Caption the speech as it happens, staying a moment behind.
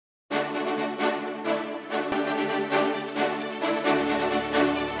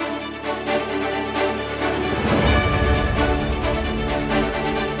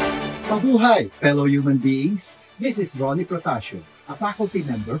Mabuhay, fellow human beings! This is Romualdo Protacio, a faculty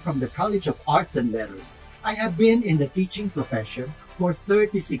member from the College of Arts and Letters. I have been in the teaching profession for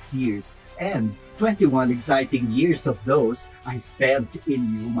 36 years, and 21 exciting years of those I spent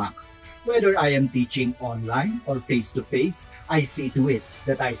in UMak. Whether I am teaching online or face-to-face, I see to it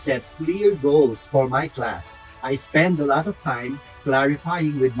that I set clear goals for my class. I spend a lot of time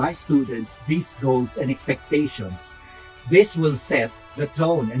clarifying with my students these goals and expectations. This will set the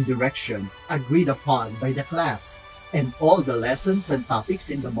tone and direction agreed upon by the class, and all the lessons and topics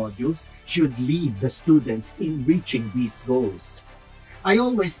in the modules should lead the students in reaching these goals. I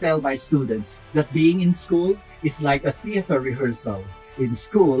always tell my students that being in school is like a theater rehearsal. In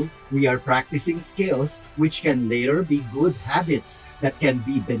school, we are practicing skills which can later be good habits that can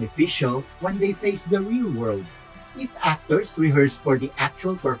be beneficial when they face the real world. If actors rehearse for the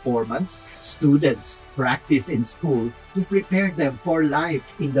actual performance, students practice in school to prepare them for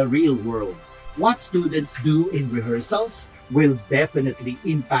life in the real world. What students do in rehearsals will definitely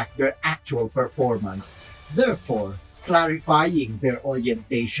impact their actual performance. Therefore, clarifying their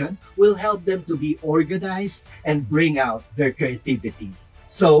orientation will help them to be organized and bring out their creativity.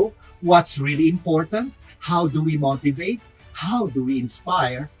 So, what's really important? How do we motivate? How do we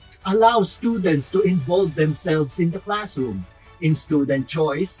inspire? Allow students to involve themselves in the classroom, in student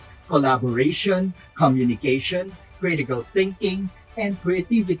choice, collaboration, communication, critical thinking, and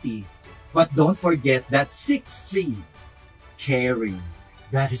creativity. But don't forget that 6C, caring.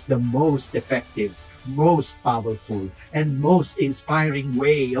 That is the most effective, most powerful, and most inspiring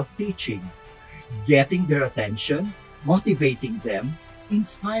way of teaching. Getting their attention, motivating them,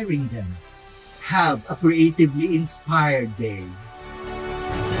 inspiring them. Have a creatively inspired day.